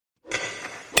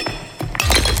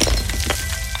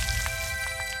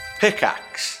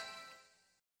Pickaxe.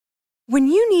 When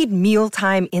you need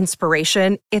mealtime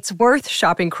inspiration, it's worth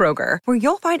shopping Kroger, where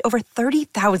you'll find over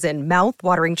 30,000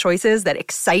 mouth-watering choices that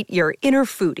excite your inner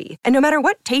foodie. And no matter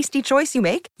what tasty choice you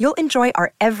make, you'll enjoy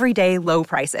our everyday low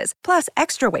prices, plus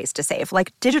extra ways to save,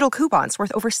 like digital coupons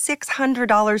worth over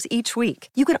 $600 each week.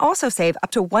 You can also save up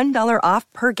to $1 off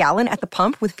per gallon at the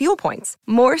pump with fuel points.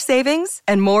 More savings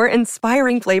and more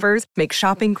inspiring flavors make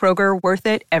shopping Kroger worth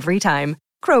it every time.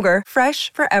 Kroger,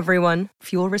 fresh for everyone.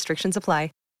 Fuel restrictions apply.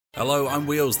 Hello, I'm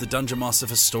Wheels, the Dungeon Master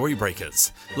for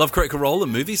Storybreakers. Love Critical Role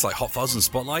and movies like Hot Fuzz and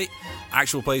Spotlight?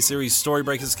 Actual play series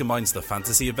Storybreakers combines the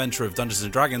fantasy adventure of Dungeons &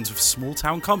 Dragons with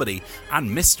small-town comedy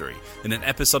and mystery in an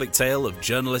episodic tale of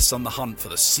journalists on the hunt for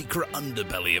the secret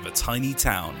underbelly of a tiny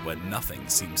town where nothing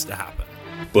seems to happen.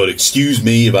 But excuse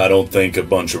me if I don't think a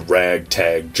bunch of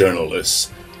ragtag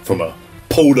journalists from a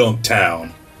podunk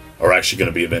town are actually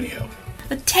going to be of any help.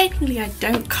 But technically I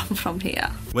don't come from here.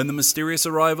 When the mysterious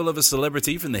arrival of a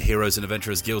celebrity from the Heroes and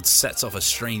Adventurers Guild sets off a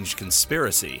strange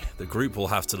conspiracy, the group will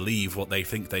have to leave what they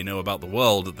think they know about the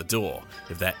world at the door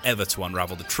if they're ever to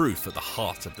unravel the truth at the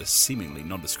heart of this seemingly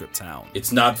nondescript town.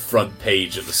 It's not front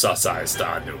page of the Sussex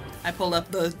Star News. I pulled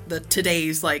up the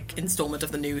today's installment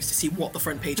of the news to see what the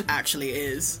front page actually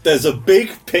is. There's a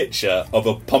big picture of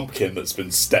a pumpkin that's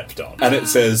been stepped on, and it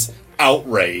says,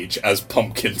 "Outrage as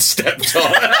pumpkin stepped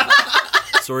on."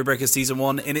 Storybreakers Season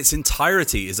 1 in its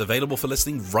entirety is available for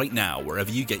listening right now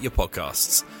wherever you get your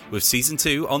podcasts, with Season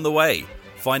 2 on the way.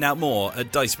 Find out more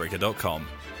at dicebreaker.com.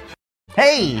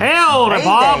 Hey! Howdy,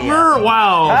 partner!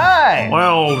 Wow. Hi!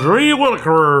 Well, gee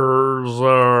willikers,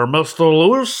 Mr.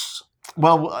 Lewis.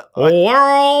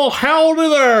 Well, howdy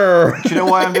there! Do you know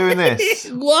why I'm doing this?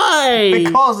 Why?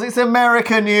 Because it's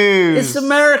American news! It's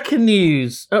American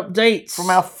news. Updates.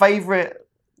 From our favourite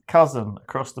cousin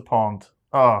across the pond.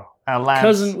 Oh, our Lance.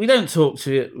 Cousin, we don't talk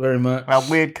to it very much. Our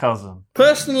weird cousin.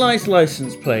 Personalised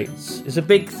license plates is a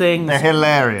big thing. They're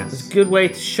hilarious. It's a good way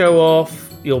to show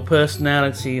off your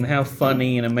personality and how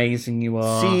funny and amazing you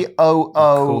are.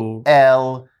 COOLD.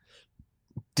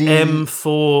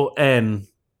 M4N.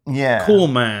 Yeah. Cool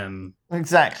man.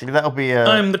 Exactly. That'll be a...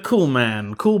 I'm the cool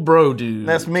man. Cool bro dude.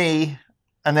 That's me.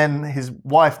 And then his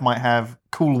wife might have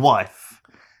cool wife.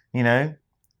 You know?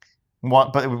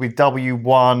 What? But it would be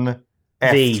W1...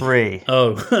 F3.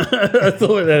 Oh, I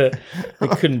thought they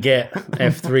couldn't get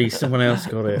F3. Someone else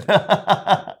got it.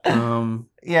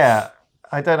 Yeah,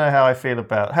 I don't know how I feel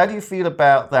about. How do you feel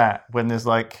about that when there's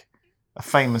like a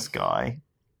famous guy,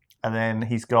 and then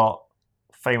he's got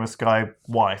famous guy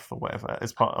wife or whatever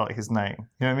as part of his name?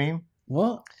 You know what I mean?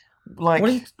 What? Like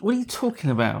what are you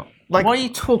talking about? Like, what are you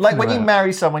talking like about? when you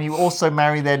marry someone, you also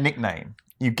marry their nickname.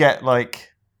 You get like.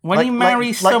 When you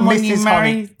marry someone, you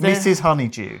marry Mrs.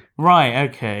 Honeydew. Right,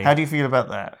 okay. How do you feel about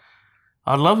that?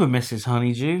 I love a Mrs.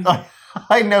 Honeydew.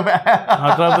 I know, but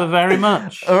I love her very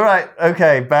much. All right,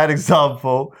 okay, bad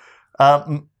example.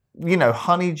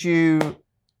 Honeydew.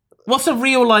 What's a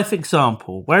real life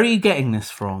example? Where are you getting this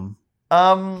from?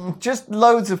 Just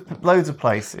loads of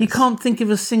places. You can't think of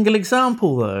a single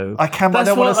example, though. I can, but I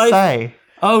don't want to say.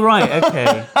 Oh, right,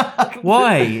 okay.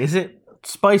 Why? Is it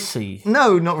spicy?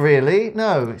 No, not really.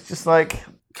 No, it's just like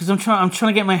because I'm trying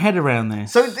to get my head around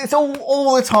this. So it's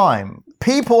all the time.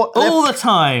 People all the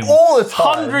time.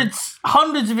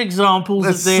 Hundreds of examples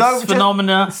of this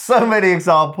phenomena. So many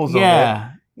examples of it.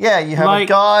 Yeah, you have a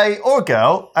guy or a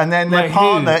girl, and then their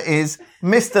partner is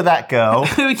Mr. That Girl.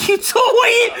 What are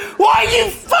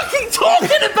you fucking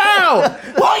talking about?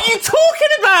 What are you talking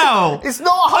about? It's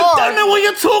not hard. I don't know what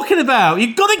you're talking about.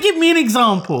 You've got to give me an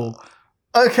example.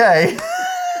 Okay.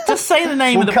 Just say the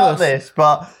name of the person. We'll cut this,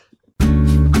 but...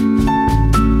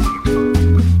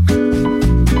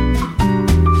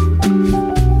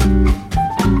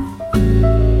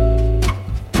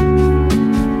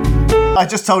 I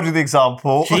just told you the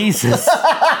example. Jesus.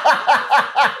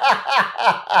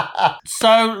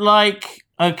 So,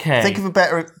 okay. Think of a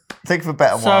better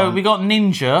one. So, we got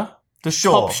Ninja, the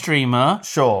top streamer.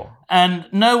 Sure. And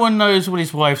no one knows what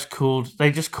his wife's called.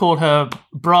 They just called her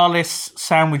braless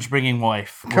sandwich-bringing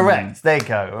wife. Correct. There you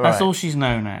go. That's all she's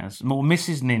known as. Or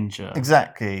Mrs. Ninja.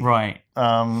 Exactly. Right.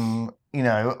 I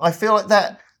feel like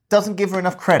that doesn't give her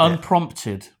enough credit.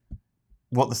 Unprompted.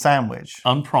 What, the sandwich?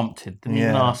 Unprompted. Didn't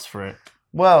even ask for it.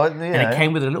 Well, And it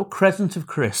came with a little crescent of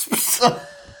crisps.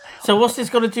 So what's this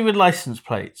got to do with license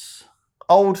plates?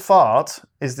 Old Fart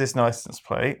is this license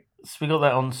plate. So we got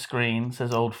that on screen. It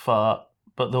says Old Fart.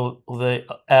 But the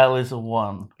L is a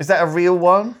 1. Is that a real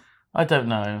one? I don't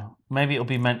know. Maybe it'll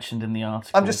be mentioned in the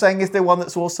article. I'm just saying, is there one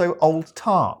that's also Old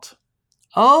Tart?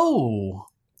 Oh.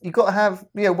 You've got to have,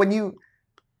 when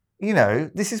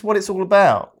this is what it's all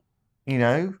about.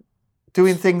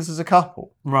 doing things as a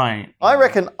couple. Right. I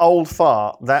reckon old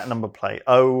fart, that number plate,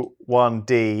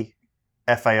 O1D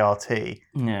FART,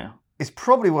 Yeah. is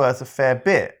probably worth a fair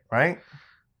bit, right?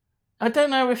 I don't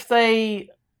know if they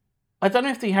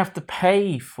have to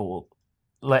pay for,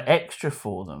 like, extra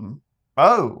for them.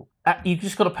 Oh, You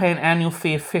just got to pay an annual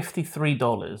fee of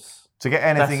 $53. to get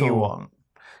anything That's you all. want.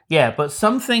 Yeah, but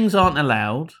some things aren't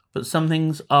allowed, but some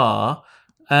things are.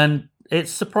 And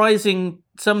it's surprising,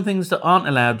 some things that aren't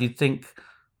allowed, you'd think,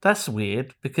 that's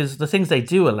weird, because the things they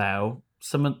do allow,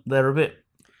 they're a bit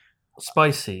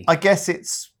spicy. I guess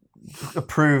it's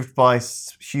approved by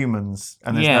humans,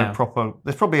 and there's no proper.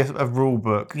 There's probably a rule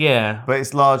book, Yeah. but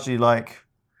it's largely like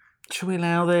Should we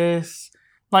allow this?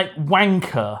 Like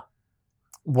wanker.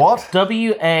 what?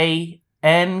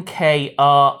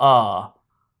 WANKRR.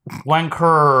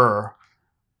 Wanker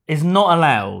is not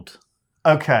allowed.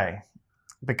 Okay,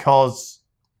 because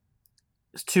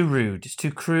It's too rude. It's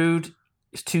too crude.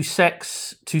 It's too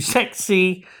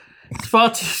sexy. It's far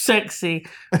too sexy.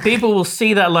 People will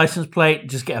see that license plate,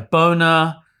 just get a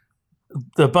boner.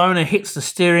 The boner hits the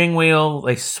steering wheel.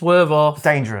 They swerve off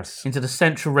dangerous. into the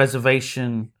central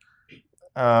reservation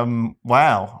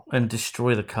Wow. and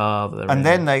destroy the car. That they're And in.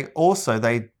 then they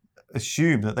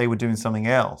assume that they were doing something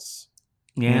else.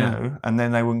 yeah. You know, and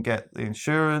then they wouldn't get the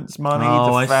insurance money.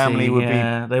 Oh, the family would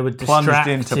they were be plunged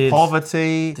into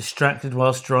poverty. distracted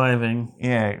whilst driving.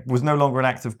 Yeah, it was no longer an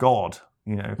act of God,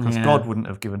 you know, because Yeah. God wouldn't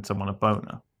have given someone a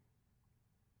boner.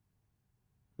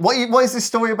 What is this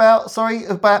story about? Sorry,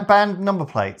 about banned number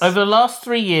plates. Over the last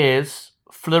 3 years,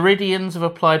 Floridians have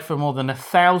applied for more than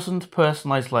 1,000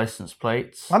 personalised license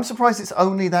plates. I'm surprised it's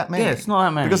only that many. Yeah, it's not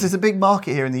that many. Because there's a big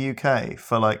market here in the UK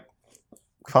for like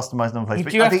customised number plates. You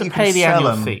But do I have think to you pay can the sell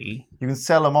annual them. fee. You can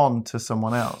sell them on to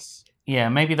someone else. Yeah,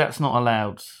 maybe that's not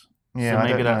allowed. Yeah, so I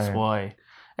maybe don't that's know. why.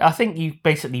 I think you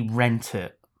basically rent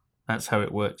it. That's how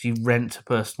it works. You rent a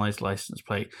personalised license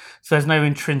plate. So there's no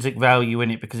intrinsic value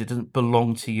in it because it doesn't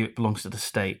belong to you. It belongs to the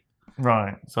state.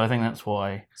 Right. So I think that's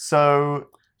why. So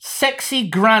Sexy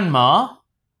Grandma.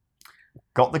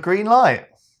 got the green light.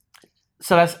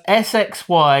 So that's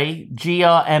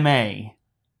SXYGRMA.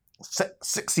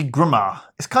 Sexy grammar.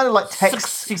 It's kind of like text.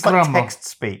 Sexy It's like grammar. text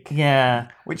speak, Yeah.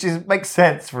 which makes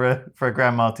sense for a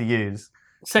grandma to use.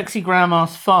 Sexy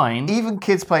Grandma's fine. Even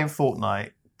kids playing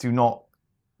Fortnite do not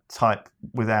type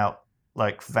without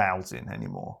like vowels in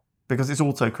anymore because it's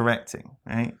auto correcting.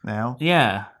 Right now,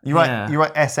 Yeah. you write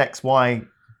yeah. SXY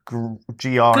Good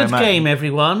GRMA. game,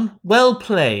 everyone. Well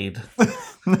played.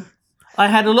 I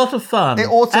had a lot of fun. It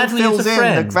auto Add me as fills a in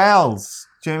friend. the vowels.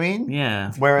 Do you know what I mean?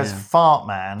 Yeah. Whereas yeah. Fart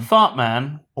Man, Fart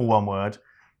Man, all one word,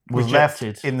 was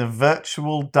Rejected. left in the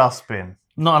virtual dustbin.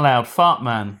 not allowed. Fart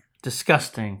Man,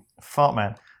 disgusting. Fart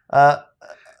Man.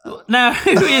 Now,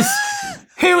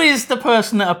 who is the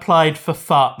person that applied for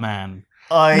Fart Man?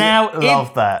 I Now,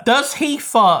 love that. Does he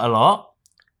fart a lot,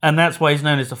 and that's why he's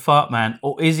known as the Fart Man,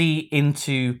 or is he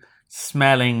into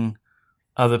smelling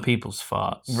other people's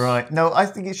farts? Right. No, I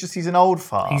think it's just he's an old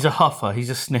fart. He's a huffer. He's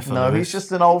a sniffer. No, Lewis. he's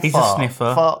just an old He's fart. a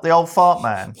sniffer. The old fart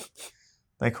man,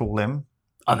 they call him.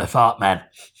 I'm the Fart Man.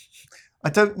 I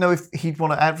don't know if he'd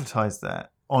want to advertise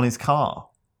that on his car.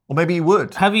 Or maybe he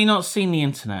would. Have you not seen the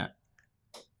internet?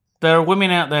 There are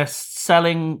women out there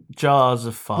selling jars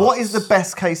of farts. What is the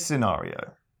best case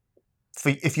scenario?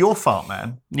 If you're Fart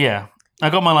Man, Yeah. I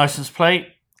got my license plate.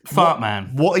 Fart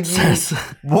Man. what are you...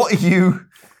 what are you...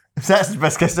 That's the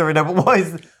best case scenario,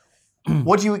 but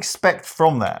what do you expect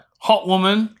from that? Hot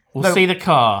woman will No. see the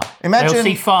car. Imagine- They'll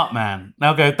see Fart Man.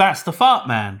 They'll go, that's the Fart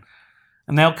Man.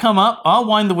 And they'll come up. I'll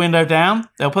wind the window down.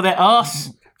 They'll put their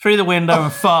ass through the window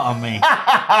and fart on me. I'm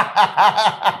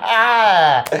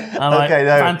like, Okay,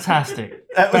 no. fantastic.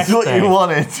 That was Best what day. you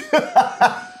wanted.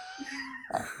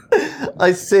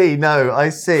 I see. No, I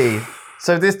see.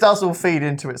 So this does all feed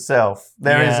into itself.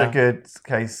 There is Yeah. a good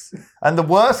case. And the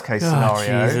worst case Oh,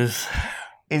 scenario Jesus.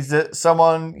 is that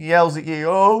someone yells at you,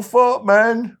 "Oh, fuck,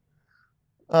 man."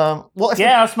 What if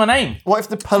Yeah, that's my name. what if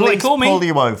the what they police call me. pull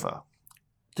you over?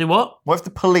 Do what? What if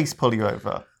the police pull you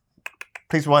over?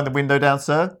 Please wind the window down,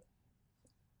 sir.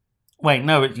 Wait,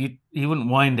 no, you wouldn't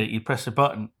wind it. You'd press a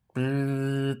button.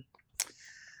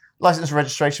 License and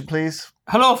registration, please.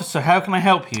 Hello, officer. How can I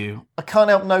help you? I can't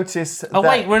help notice. Oh, that...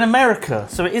 wait, we're in America,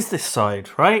 so it is this side,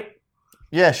 right?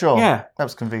 Yeah, sure. Yeah. That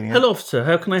was convenient. Hello, officer.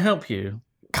 How can I help you?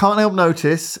 Can't help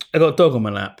notice, I got a dog on my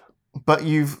lap. but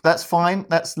that's fine.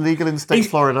 That's legal in the state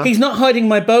of Florida. He's not hiding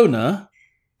my boner.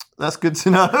 That's good to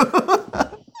know.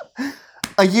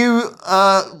 Are you,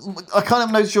 I can't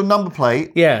help notice your number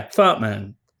plate. Yeah, fart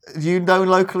man. Do you know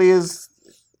locally as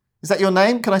Is that your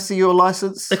name? Can I see your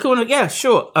license? They're calling it, yeah,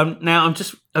 sure. Now I'm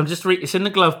just it's in the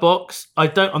glove box.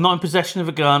 I'm not in possession of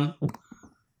a gun. Oh,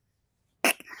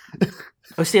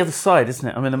 it's the other side, isn't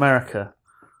it? I'm in America.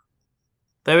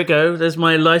 There we go. There's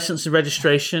my license and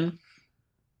registration.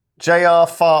 JR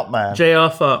Fartman.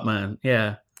 JR Fartman,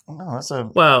 yeah. Oh, that's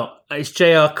a... Well, it's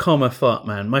JR,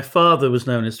 Fartman. My father was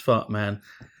known as Fartman.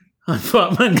 I'm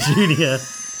Fartman Jr.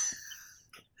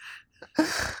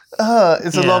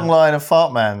 It's a long line of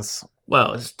Fartmans.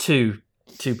 Well, it's two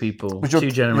people,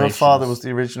 two generations. Your father was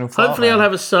the original Fartman. Hopefully I'll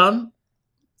have a son,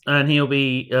 and he'll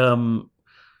be,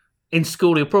 in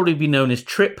school, he'll probably be known as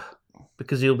Trip,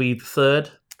 because he'll be the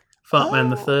third. Fartman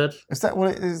the third. Is that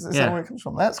what it is? Is Yeah. that where it comes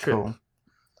from? That's Trip. cool.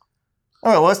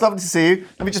 All right, well, it's lovely to see you.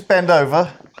 Let me just bend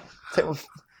over.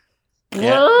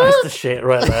 Yeah, that's the shit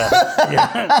right there.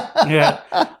 yeah.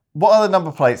 What other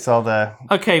number plates are there?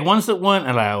 Okay, ones that weren't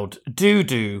allowed.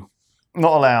 Doo-doo.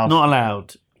 Not allowed. Not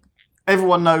allowed.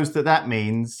 Everyone knows that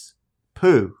means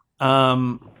poo.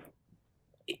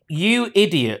 You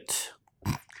idiot.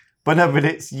 But no, but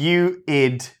it's you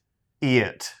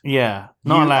idiot. Yeah,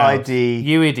 not allowed. UID.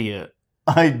 You idiot.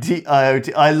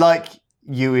 IDIOT. I like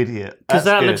you idiot. Because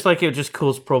that good. looks like it would just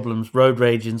cause problems, road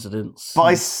rage incidents.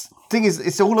 But thing is,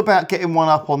 it's all about getting one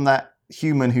up on that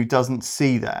human who doesn't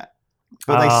see that.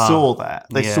 But they saw that.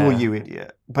 They saw you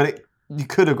idiot. But you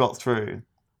could have got through.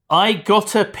 I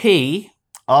gotta pee.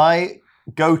 I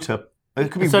go to...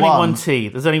 It could be There's only one T.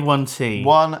 There's only one T.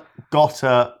 One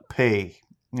gotta pee.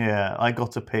 Yeah, I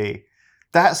gotta pee.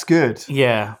 That's good.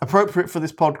 Yeah. Appropriate for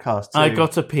this podcast, too. I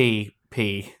gotta pee.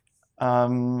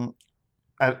 And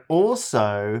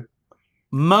also...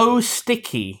 Mo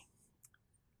Sticky.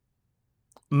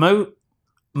 Mo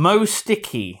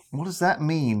Sticky. What does that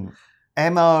mean?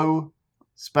 M-O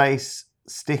space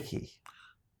sticky.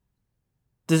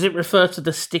 Does it refer to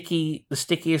the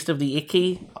stickiest of the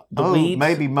icky? The weeds?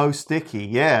 Maybe Mo Sticky,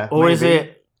 yeah. Or maybe. is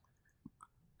it...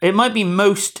 It might be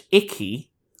most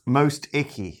icky. Most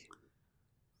icky.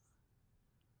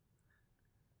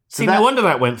 See, no wonder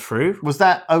that went through. Was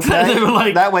that okay? They were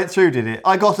like... That went through, did it?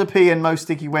 I got a P and Mo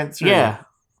Sticky went through. Yeah.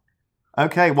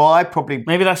 Okay, well, I probably...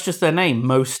 Maybe that's just their name,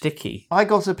 Mo Sticky. I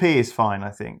got a P is fine, I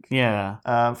think.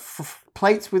 Yeah.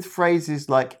 Plates with phrases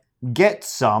like get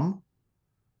some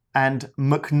and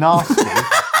McNasty.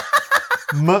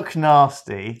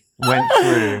 McNasty went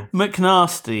through.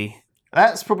 McNasty.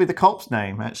 That's probably the cop's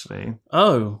name, actually.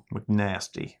 Oh.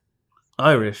 McNasty.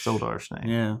 Irish. Old Irish name.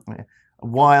 Yeah.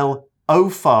 While O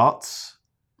Farts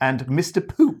and Mr.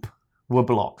 Poop were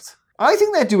blocked. I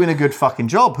think they're doing a good fucking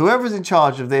job. Whoever's in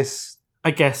charge of this... I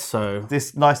guess so.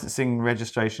 This licensing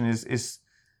registration is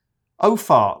O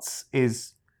Farts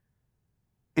is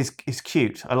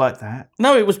cute. I like that.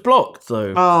 No, it was blocked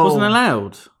though. Oh. It wasn't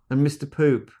allowed. And Mr.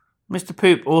 Poop. Mr.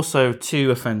 Poop also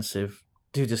too offensive,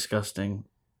 too disgusting.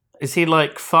 Is he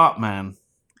like Fart Man?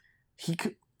 He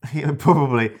could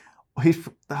probably. I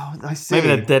see. Maybe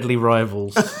they're deadly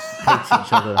rivals. Hate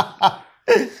each other.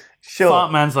 Sure.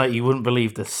 Fart Man's like, you wouldn't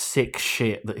believe the sick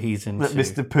shit that he's into. That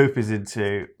Mr. Poop is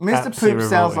into. Mr. Absolutely Poop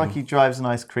sounds revolting. like he drives an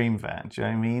ice cream van. Do you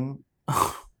know what I mean?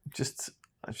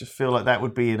 I just feel like that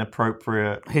would be an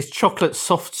appropriate. His chocolate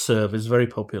soft serve is very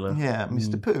popular. Yeah,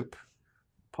 Mr. Poop.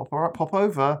 Pop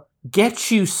over.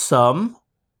 Get you some.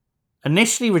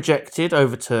 Initially rejected,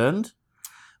 overturned.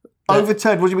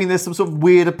 Overturned? What do you mean there's some sort of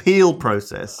weird appeal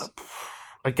process?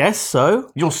 I guess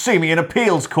so. You'll see me in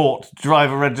appeals court,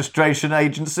 driver registration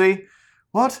agency.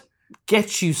 What?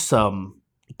 Get you some.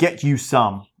 Get you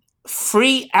some.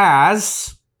 Free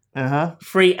as. Uh-huh.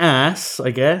 Free ass,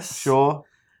 I guess. Sure.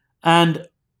 And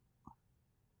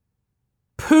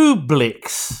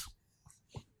Publix.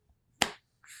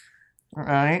 All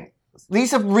right.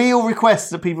 These are real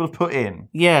requests that people have put in.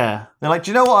 Yeah. They're like,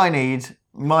 do you know what I need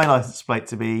my license plate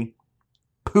to be?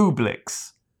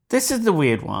 Publix. This is the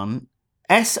weird one.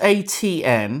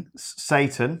 SATN.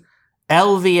 Satan.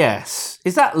 LVS.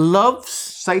 Is that loves?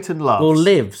 Satan loves. Or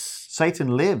lives?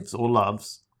 Satan lives or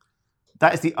loves.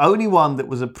 That is the only one that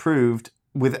was approved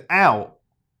without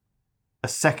a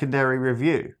secondary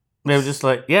review. They were just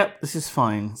like, yep, this is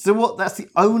fine. So what? That's the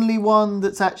only one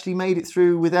that's actually made it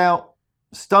through without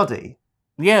study.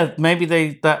 Yeah,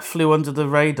 maybe that flew under the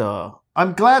radar.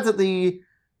 I'm glad that the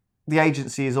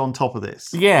agency is on top of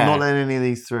this. Yeah. Not letting any of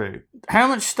these through. How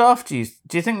much staff do you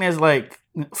think there's like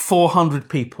 400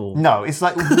 people? No, it's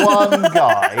like one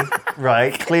guy,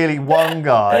 right? Clearly one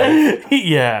guy.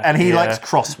 Yeah. And he likes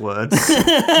crosswords. Do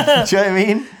you know what I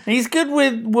mean? He's good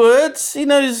with words. He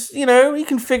knows, he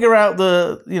can figure out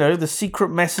the secret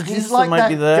messages He's like that might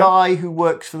be there. guy who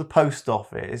works for the post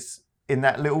office in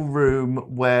that little room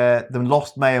where the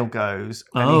lost mail goes,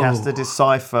 and he has to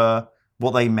decipher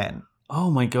what they meant. Oh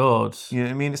my god! You know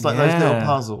what I mean? It's like those little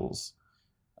puzzles.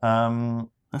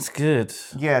 That's good.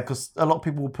 Yeah, because a lot of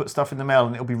people will put stuff in the mail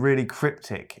and it'll be really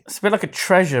cryptic. It's a bit like a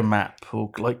treasure map or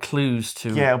like clues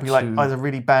to. Yeah, it'll be like either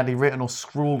really badly written or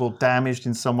scrawled or damaged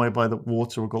in some way by the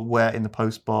water or got wet in the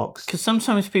post box. Because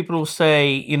sometimes people will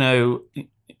say,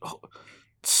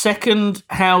 second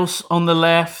house on the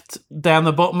left, down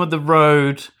the bottom of the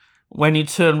road, when you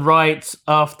turn right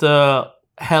after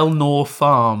Hellnor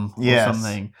Farm or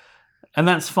something. And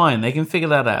that's fine. They can figure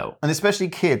that out. And especially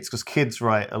kids, because kids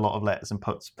write a lot of letters and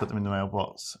put them in the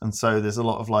mailbox. And so there's a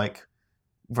lot of like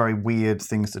very weird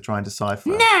things to try and decipher.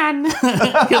 Nan!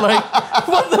 You're like,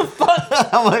 what the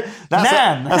fuck? I'm like,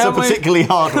 that's a particularly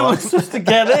hard How one. am I supposed to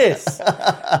get this?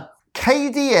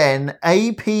 KDN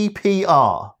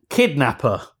APPR.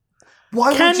 Kidnapper.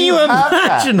 Why Can would you have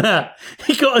imagine that?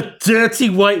 He got a dirty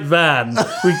white van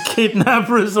with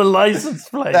kidnapper as a license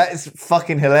plate. That is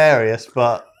fucking hilarious,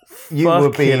 but you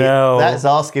would be. hell. That's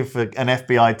asking for an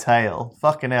FBI tale.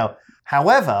 Fucking hell.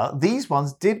 However, these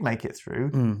ones did make it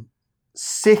through.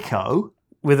 Sicko.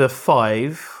 With a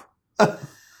 5.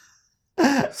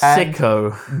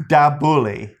 Sicko.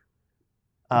 Dabully.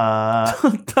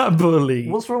 Dabully.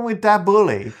 What's wrong with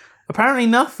Dabully? Apparently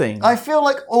nothing. I feel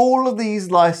like all of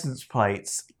these license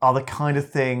plates are the kind of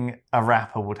thing a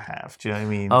rapper would have. Do you know what I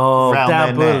mean? Oh, Round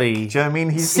their Dabully. neck. Do you know what I mean?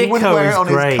 He Sicko wouldn't wear is it on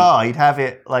great. his car. He'd have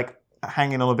it like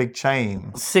hanging on a big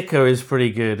chain. Sicko is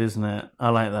pretty good, isn't it? I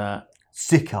like that.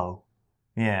 Sicko.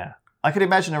 Yeah. I could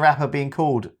imagine a rapper being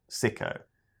called Sicko.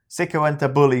 Sicko and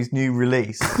Dabully's new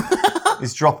release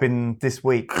is dropping this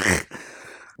week.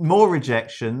 More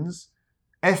rejections.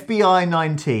 FBI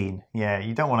 19. Yeah,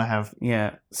 you don't want to have...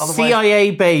 Yeah. Otherwise-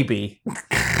 CIA baby.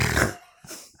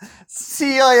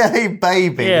 CIA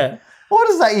baby? Yeah. What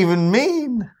does that even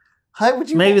mean? How would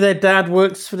you... Maybe their dad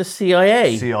works for the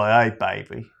CIA. CIA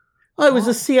baby. I was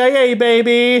a CIA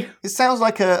baby. It sounds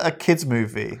like a kid's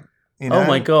movie. You know? Oh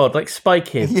my god, like Spy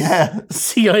Kids. Yeah.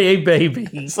 CIA baby.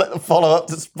 It's like the follow-up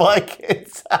to Spy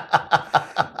Kids.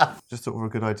 Just thought we were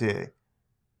a good idea.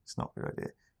 It's not a good idea.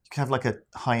 You can have like a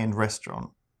high-end restaurant,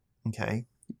 okay?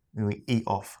 And we eat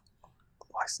off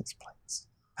license plates.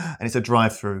 And it's a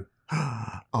drive-through.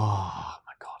 Oh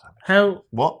my god. How?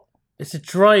 What? It's a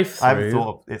drive-through. I haven't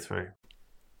thought it through.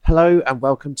 Hello and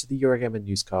welcome to the Eurogamer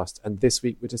Newscast, and this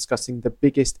week we're discussing the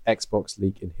biggest Xbox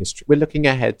leak in history. We're looking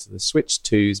ahead to the Switch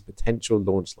 2's potential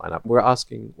launch lineup. We're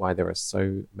asking why there are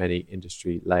so many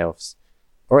industry layoffs,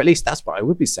 or at least that's what I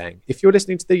would be saying. If you're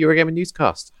listening to the Eurogamer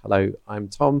Newscast, hello, I'm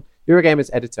Tom,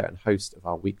 Eurogamer's editor and host of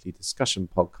our weekly discussion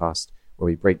podcast, where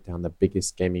we break down the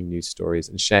biggest gaming news stories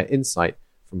and share insight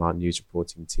from our news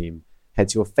reporting team. Head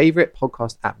to your favourite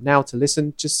podcast app now to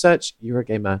listen. Just search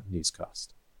Eurogamer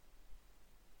Newscast.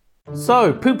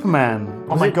 So, Pooperman.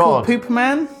 Oh my god.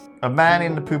 Pooperman? A man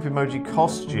in the poop emoji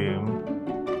costume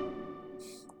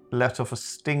let off a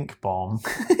stink bomb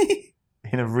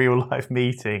in a real life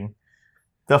meeting.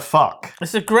 The fuck?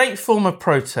 It's a great form of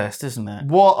protest, isn't it?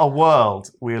 What a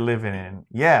world we're living in.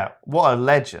 Yeah, what a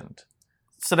legend.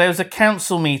 So there was a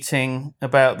council meeting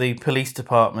about the police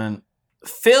department.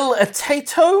 Phil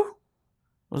Atato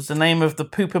was the name of the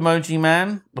poop emoji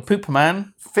man, the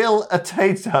Pooperman. Phil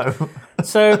Atato.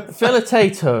 So, Phil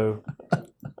Atato.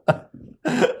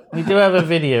 We do have a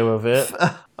video of it.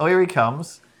 Oh, here he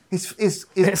comes. His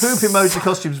poop emoji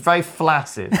costume's very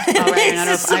flaccid. All right, I don't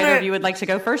know if either of you would like to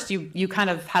go first. You kind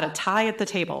of had a tie at the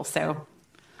table, so.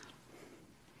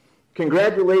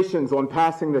 Congratulations on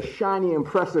passing the shiny,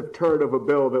 impressive turd of a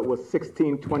bill that was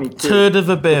 1622. Turd of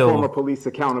a bill. The former Police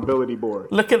Accountability Board.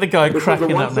 Look at the guy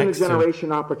cracking up next to him. This was a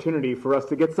once-in-a-generation opportunity for us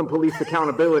to get some police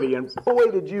accountability, and boy,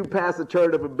 did you pass a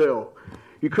turd of a bill.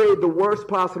 You created the worst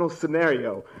possible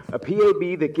scenario, a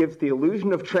PAB that gives the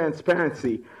illusion of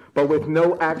transparency, but with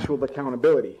no actual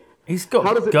accountability. He's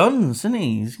got guns, isn't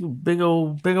he? He's got big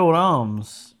old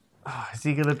arms. Oh, is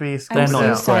he going to be... I'm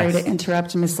so sorry to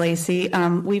interrupt, Miss Lacey.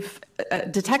 We've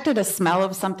detected a smell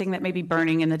of something that may be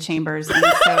burning in the chambers, and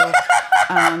so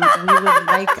we would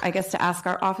like, I guess, to ask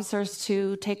our officers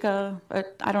to take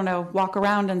walk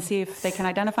around and see if they can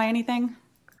identify anything.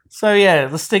 So yeah,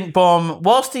 the stink bomb.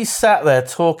 Whilst he's sat there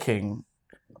talking,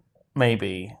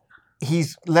 maybe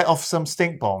he's let off some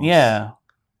stink bombs. Yeah,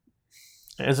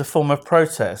 as a form of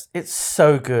protest. It's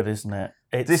so good, isn't it?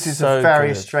 This is a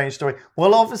very strange story.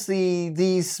 Well, obviously,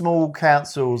 these small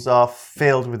councils are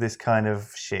filled with this kind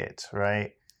of shit,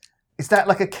 right? Is that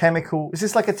like a chemical? Is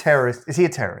this like a terrorist? Is he a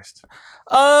terrorist?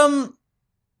 I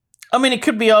I mean, it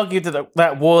could be argued that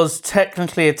that was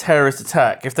technically a terrorist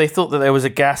attack. If they thought that there was a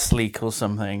gas leak or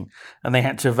something and they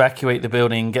had to evacuate the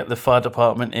building, get the fire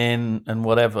department in and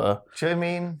whatever. Do you know what I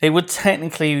mean? It would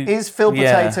technically... Is Phil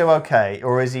Potato okay,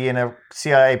 or is he in a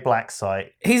CIA black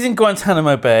site? He's in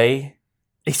Guantanamo Bay.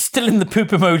 He's still in the poop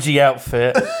emoji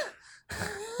outfit.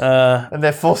 And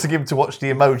they're forcing him to watch the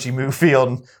Emoji Movie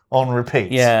on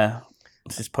repeat. Yeah.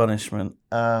 It's his punishment.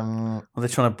 Or they're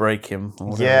trying to break him. Or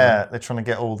whatever. Yeah, they're trying to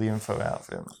get all the info out of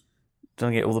him.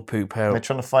 Trying to get all the poop out. They're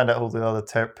trying to find out who the other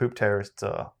poop terrorists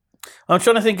are. I'm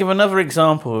trying to think of another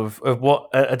example of what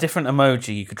a different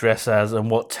emoji you could dress as and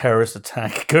what terrorist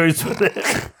attack goes with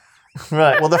it.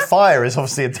 Right. Well, the fire is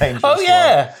obviously a dangerous one. Oh,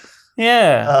 yeah.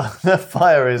 Yeah. The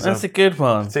fire is That's a good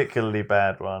one. Particularly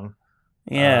bad one.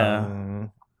 Yeah.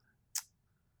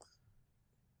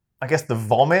 I guess the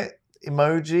vomit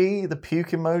emoji, the puke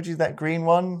emoji, that green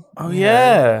one. Oh,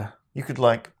 yeah. You could,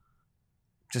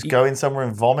 just go in somewhere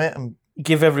and vomit and...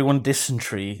 Give everyone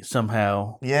dysentery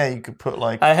somehow. Yeah, you could put,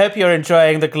 I hope you're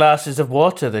enjoying the glasses of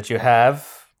water that you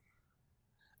have.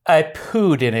 I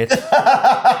pooed in it.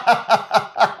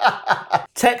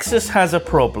 Texas has a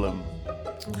problem.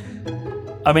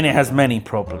 I mean, it has many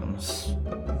problems.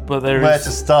 But there Where is...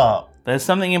 to start? There's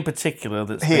something in particular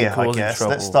that's Here, been causing I guess.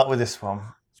 trouble. Let's start with this one.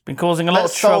 It's been causing a lot of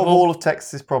Let's solve trouble. all of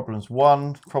Texas' problems,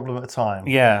 one problem at a time.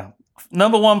 Yeah.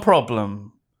 Number one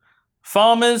problem.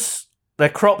 Farmers, their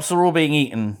crops are all being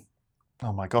eaten.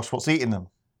 Oh my gosh, what's eating them?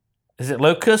 Is it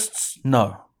locusts?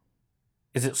 No.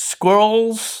 Is it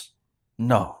squirrels?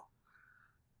 No.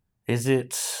 Is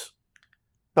it...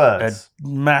 Birds. A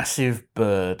massive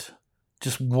bird.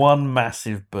 Just one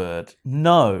massive bird.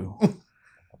 No.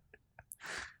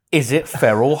 Is it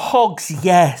feral hogs?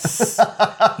 Yes.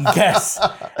 Yes.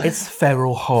 It's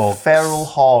feral hogs. Feral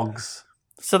hogs.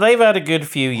 So they've had a good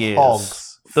few years.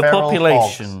 Hogs. The Feral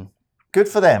population. hogs. Good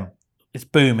for them. It's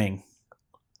booming.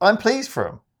 I'm pleased for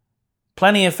them.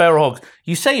 Plenty of feral hogs.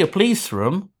 You say you're pleased for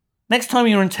them. Next time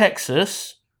you're in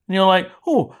Texas, and you're like,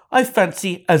 oh, I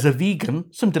fancy, as a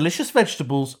vegan, some delicious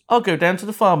vegetables. I'll go down to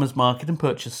the farmer's market and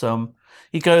purchase some.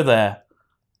 You go there.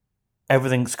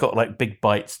 Everything's got big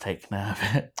bites taken out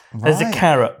of it. There's a Right.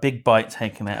 carrot, big bite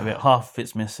taken out of it. Half of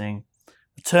it's missing.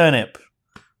 A turnip,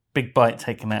 big bite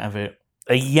taken out of it.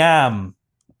 A yam,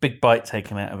 big bite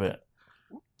taken out of it.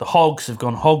 The hogs have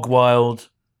gone hog wild.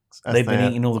 As They've been they're-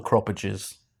 eating all the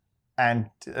croppages. And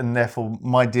therefore,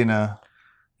 my dinner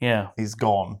Yeah. is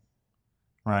gone.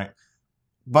 Right.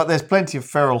 But there's plenty of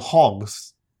feral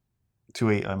hogs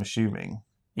to eat, I'm assuming.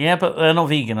 Yeah, but they're not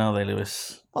vegan, are they,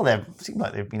 Lewis? Well, they seem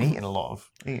like they've been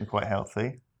eating quite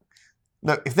healthy.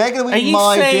 Look, if they're going to Are eat you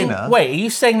my saying, dinner... Wait, are you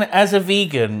saying that as a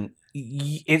vegan,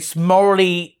 it's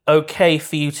morally okay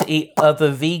for you to eat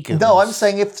other vegans? No, I'm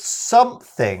saying if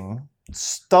something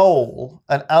stole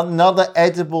another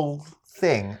edible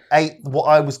thing, ate what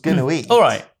I was going to eat... All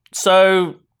right,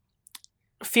 so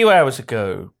a few hours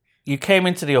ago, you came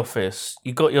into the office,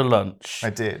 you got your lunch. I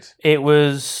did. It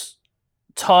was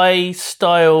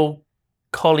Thai-style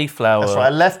cauliflower. That's right. I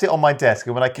left it on my desk,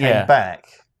 and when I came back...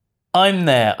 I'm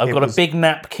there. I've It got was- a big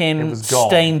napkin it was gone.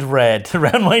 stained red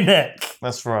around my neck.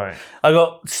 That's right. I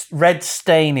got red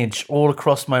stainage all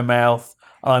across my mouth.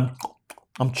 I'm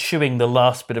chewing the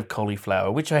last bit of cauliflower,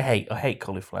 which I hate. I hate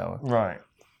cauliflower. Right.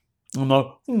 I'm like,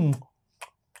 you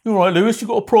all right, Lewis? You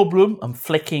got a problem? I'm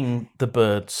flicking the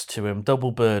birds to him,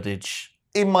 double birdage.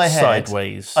 In my head,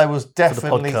 sideways. I was for the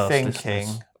definitely podcast thinking,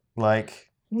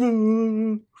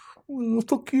 listeners.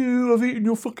 Fuck you! I've eaten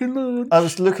your fucking lunch. I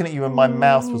was looking at you and my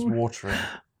mouth was watering.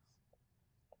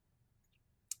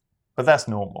 But that's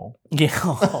normal. Yeah.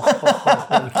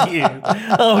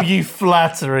 Oh, you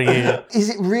flattery. Is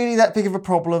it really that big of a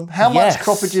problem? How Yes. much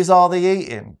croppages are they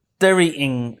eating? They're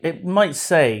eating. It might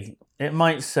say. Because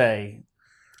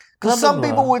Blah, some blah,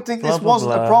 people blah. would think Blah, this blah,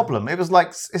 wasn't blah. a problem. It was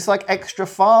it's like extra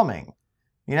farming.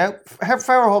 You know,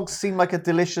 feral hogs seem like a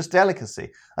delicious delicacy.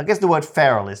 I guess the word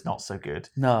feral is not so good.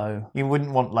 No. You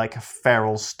wouldn't want a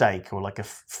feral steak or a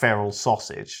feral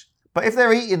sausage. But if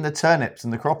they're eating the turnips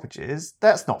and the croppages,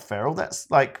 that's not feral. That's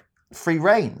free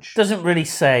range. Doesn't really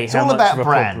say It's how all much about of a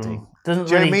branding. problem. Doesn't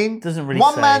Do you know really, what I mean? Doesn't really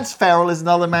One say. man's feral is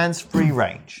another man's free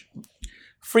range.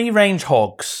 Free range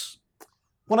hogs.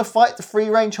 Want to fight the free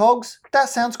range hogs? That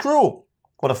sounds cruel.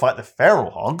 Want to fight the feral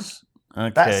hogs?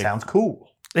 Okay. That sounds cool.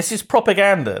 This is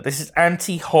propaganda. This is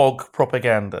anti-hog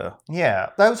propaganda.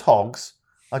 Yeah, those hogs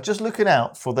are just looking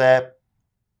out for their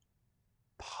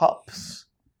pups.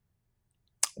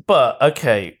 But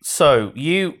okay, so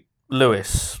you,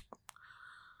 Lewis,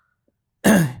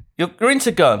 you're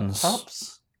into guns.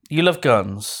 Pups? You love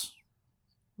guns,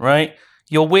 right?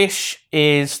 Your wish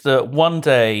is that one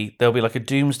day there'll be like a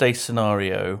doomsday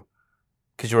scenario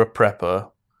because you're a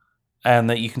prepper, and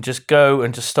that you can just go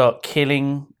and just start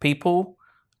killing people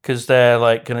because they're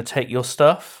like going to take your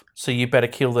stuff. So you better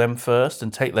kill them first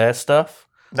and take their stuff.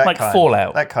 Like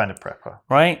Fallout. That kind of prepper.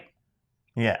 Right?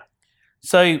 Yeah.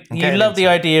 So you love the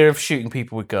idea of shooting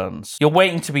people with guns. You're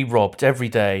waiting to be robbed every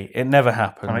day. It never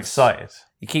happens. I'm excited.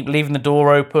 You keep leaving the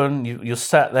door open. You're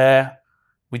sat there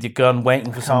with your gun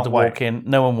waiting for someone to walk in.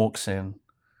 No one walks in.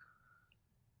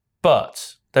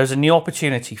 But there's a new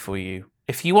opportunity for you.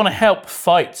 If you want to help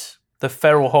fight the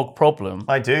feral hog problem,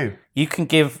 I do. You can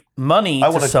give money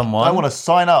to someone. I want to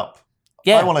sign up.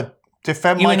 Yeah. I want to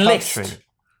defend my country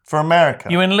for America.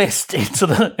 You enlist into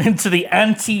the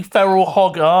anti-feral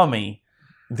hog army.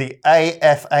 The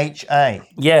AFHA.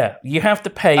 Yeah, you have to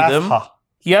pay them.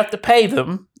 You have to pay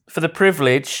them for the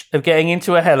privilege of getting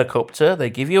into a helicopter. They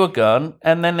give you a gun,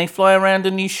 and then they fly around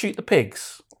and you shoot the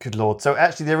pigs. Good Lord. So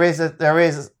actually there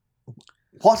is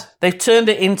what? They've turned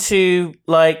it into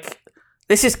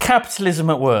this is capitalism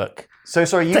at work. So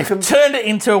sorry, They've turned it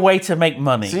into a way to make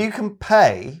money. So you can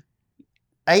pay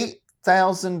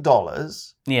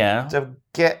 $8,000 to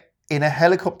get in a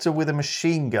helicopter with a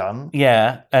machine gun.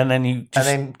 Yeah, and then you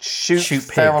shoot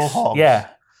feral hogs. Yeah.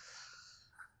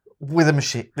 With a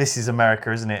machine. This is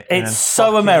America, isn't it? It's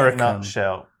so American.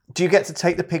 Nutshell. Do you get to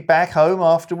take the pig back home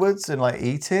afterwards and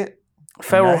eat it?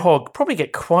 Feral hog probably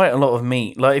get quite a lot of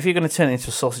meat. Like if you're going to turn it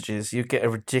into sausages, you get a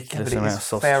ridiculous amount of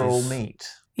sausages. Feral meat.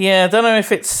 Yeah, I don't know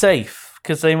if it's safe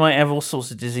because they might have all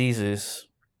sorts of diseases.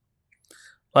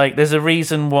 Like there's a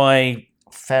reason why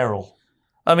feral.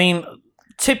 I mean,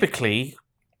 typically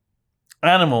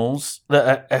animals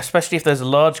that, especially if there's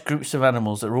large groups of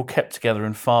animals that are all kept together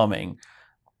in farming,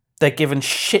 they're given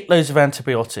shitloads of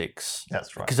antibiotics.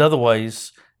 That's right. Because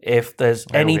otherwise, if there's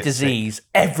any disease,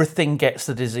 everything gets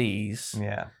the disease.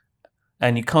 Yeah.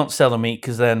 And you can't sell the meat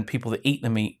because then people that eat the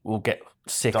meat will get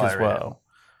sick as well.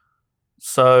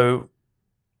 So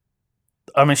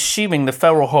I'm assuming the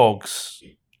feral hogs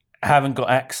haven't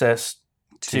got access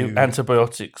to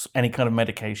antibiotics, any kind of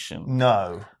medication.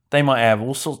 No. They might have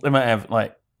all sorts. They might have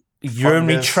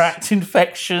urinary tract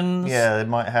infections. Yeah, they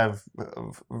might have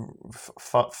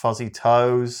fuzzy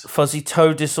toes. Fuzzy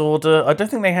toe disorder. I don't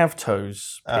think they have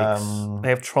toes. Pigs. They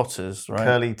have trotters, right?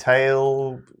 Curly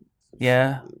tail.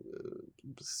 Yeah.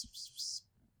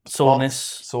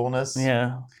 Soreness.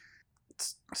 Yeah.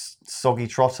 Soggy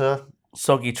trotter.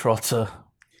 Soggy trotter.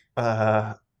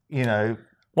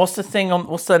 What's the thing on?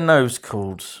 What's their nose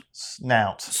called?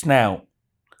 Snout.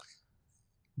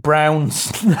 Brown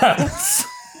snouts.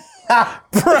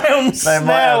 Brown snout. They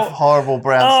might have horrible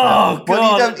brown snout. Oh,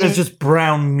 God. There's just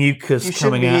brown mucus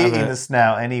coming out of it. You shouldn't be eating the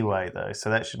snout anyway, though, so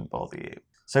that shouldn't bother you.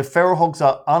 So feral hogs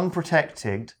are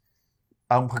unprotected,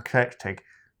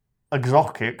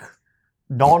 exotic,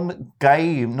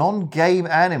 non-game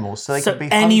animals, so they can be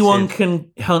hunted. Anyone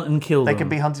can hunt and kill them. They can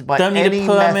be hunted by any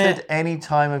method, any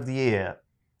time of the year.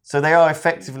 So they are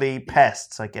effectively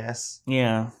pests, I guess.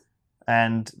 Yeah.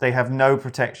 And they have no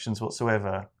protections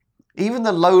whatsoever. Even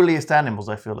the lowliest animals,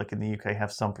 I feel like in the UK,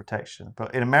 have some protection.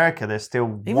 But in America, they're still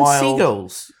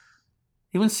wild.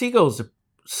 Even seagulls are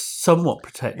somewhat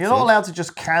protected. You're not allowed to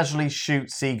just casually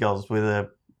shoot seagulls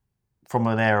from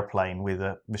an aeroplane with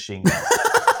a machine gun.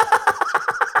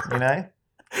 You know?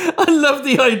 I love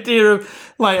the idea of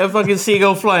a fucking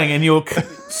seagull flying and you're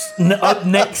up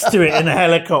next to it in a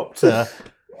helicopter.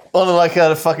 On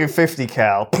a fucking 50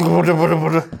 cal.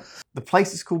 The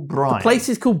place is called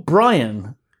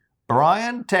Bryan.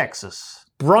 Bryan, Texas.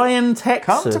 Bryan,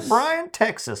 Texas. Come to Bryan,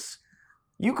 Texas.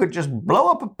 You could just blow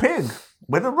up a pig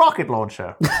with a rocket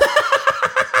launcher.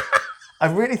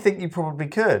 I really think you probably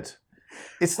could.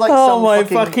 It's like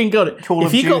fucking got it.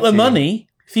 If you got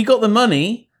the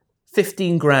money,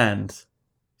 15 grand.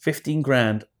 15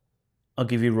 grand, I'll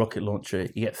give you a rocket launcher.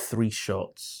 You get 3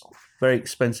 shots. Very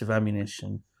expensive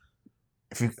ammunition.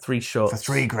 3 shots. For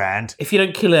 3 grand. If you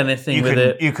don't kill anything with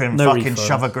it, you can fucking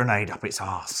shove a grenade up its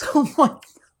arse. Oh my.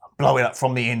 Blow it up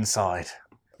from the inside.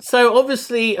 So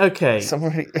obviously, okay. So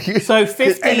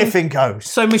 15. Anything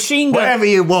goes. So machine gun. Whatever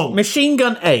you want. Machine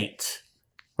gun 8,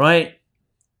 right?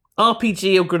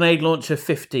 RPG or grenade launcher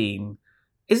 15.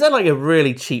 Is that a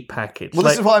really cheap package? Well,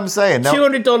 this is what I'm saying.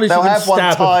 $200 you can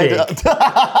stab a pig.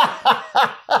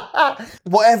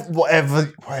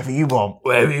 Whatever you want.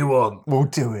 Whatever you want. We'll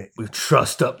do it. We'll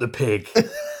trussed up the pig.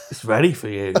 It's ready for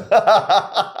you.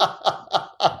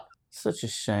 Such a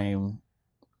shame.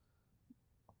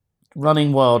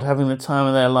 Running wild, having the time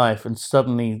of their life, and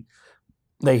suddenly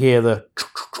they hear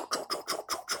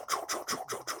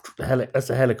that's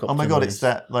a helicopter. Oh my God, noise. it's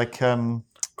that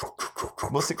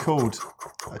what's it called?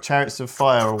 Chariots of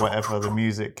Fire or whatever, the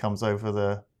music comes over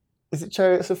the... Is it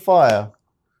Chariots of Fire?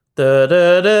 Da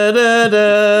da da da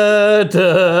da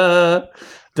da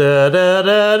da da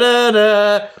da da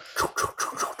da.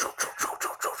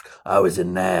 I was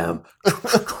in Nam.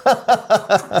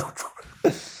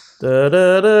 Da,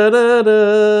 da, da, da,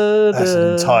 da, That's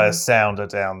an entire sounder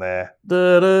down there.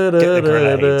 Da, da, da, Get the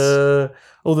grenades. Da, da.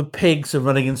 All the pigs are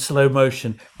running in slow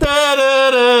motion. Da,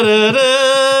 da, da, da,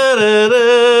 da, da,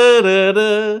 da,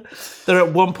 da. They're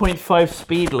at 1.5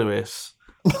 speed, Lewis.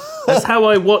 That's how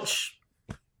I watch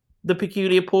the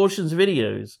Peculiar Portions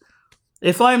videos.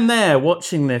 If I'm there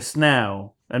watching this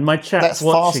now, and my chat's That's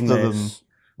watching faster this,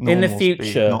 than in the normal future,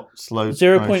 speed, not slow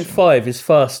 0.5 is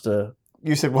faster.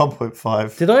 You said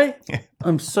 1.5. Did I? Yeah.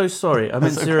 I'm so sorry. I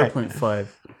meant That's okay. 0.5.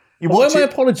 You Why watch am I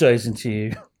it- apologising to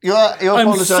you? You're I'm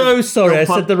apologising- so sorry. you're I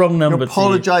said the wrong number You're to you.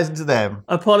 apologising to them.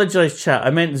 Apologise, chat.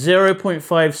 I meant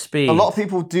 0.5 speed. A lot of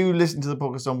people do listen to the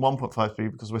podcast on 1.5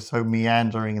 speed because we're so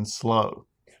meandering and slow.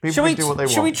 People Should can do what they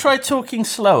we want. try talking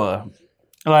slower?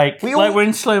 Like we're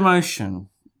in slow motion.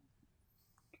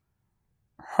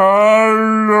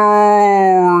 Hello,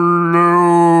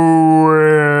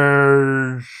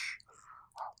 Lewis.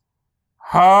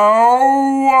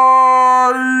 How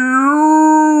are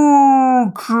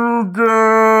you today?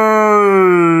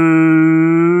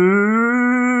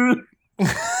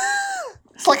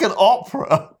 It's like an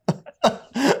opera.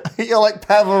 You're like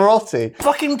Pavarotti.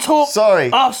 Fucking talk. Sorry.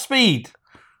 Half speed.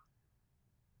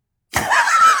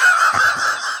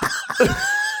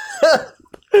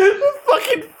 The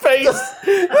fucking face.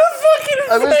 The fucking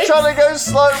face. I was trying to go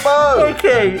slow mo.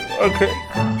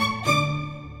 Okay.